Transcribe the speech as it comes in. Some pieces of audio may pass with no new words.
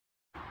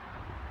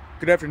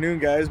Good afternoon,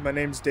 guys. My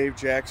name's Dave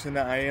Jackson.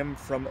 I am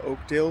from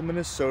Oakdale,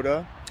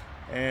 Minnesota,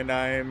 and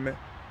I'm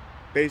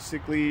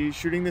basically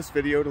shooting this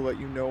video to let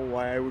you know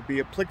why I would be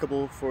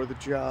applicable for the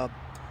job.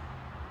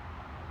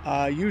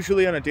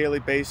 Usually on a daily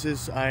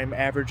basis, I'm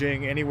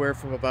averaging anywhere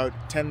from about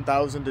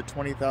 10,000 to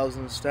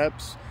 20,000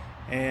 steps,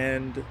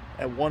 and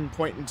at one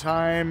point in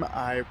time,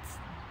 I've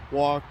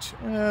walked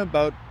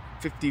about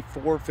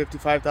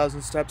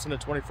 55,000 steps in a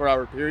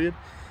 24-hour period.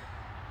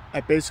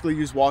 I basically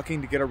use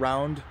walking to get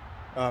around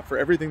for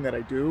everything that I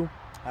do.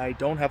 I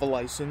don't have a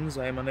license.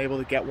 I am unable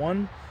to get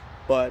one,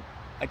 but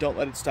I don't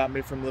let it stop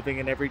me from living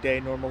an everyday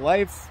normal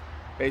life.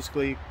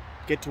 Basically,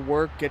 get to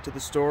work, get to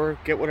the store,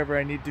 get whatever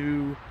I need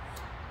to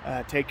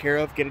take care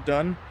of, get it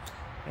done,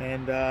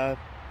 and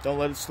don't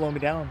let it slow me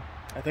down.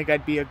 I think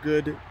I'd be a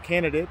good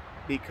candidate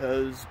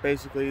because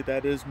basically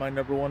that is my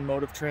 #1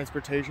 mode of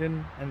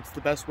transportation, and it's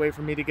the best way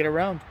for me to get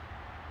around.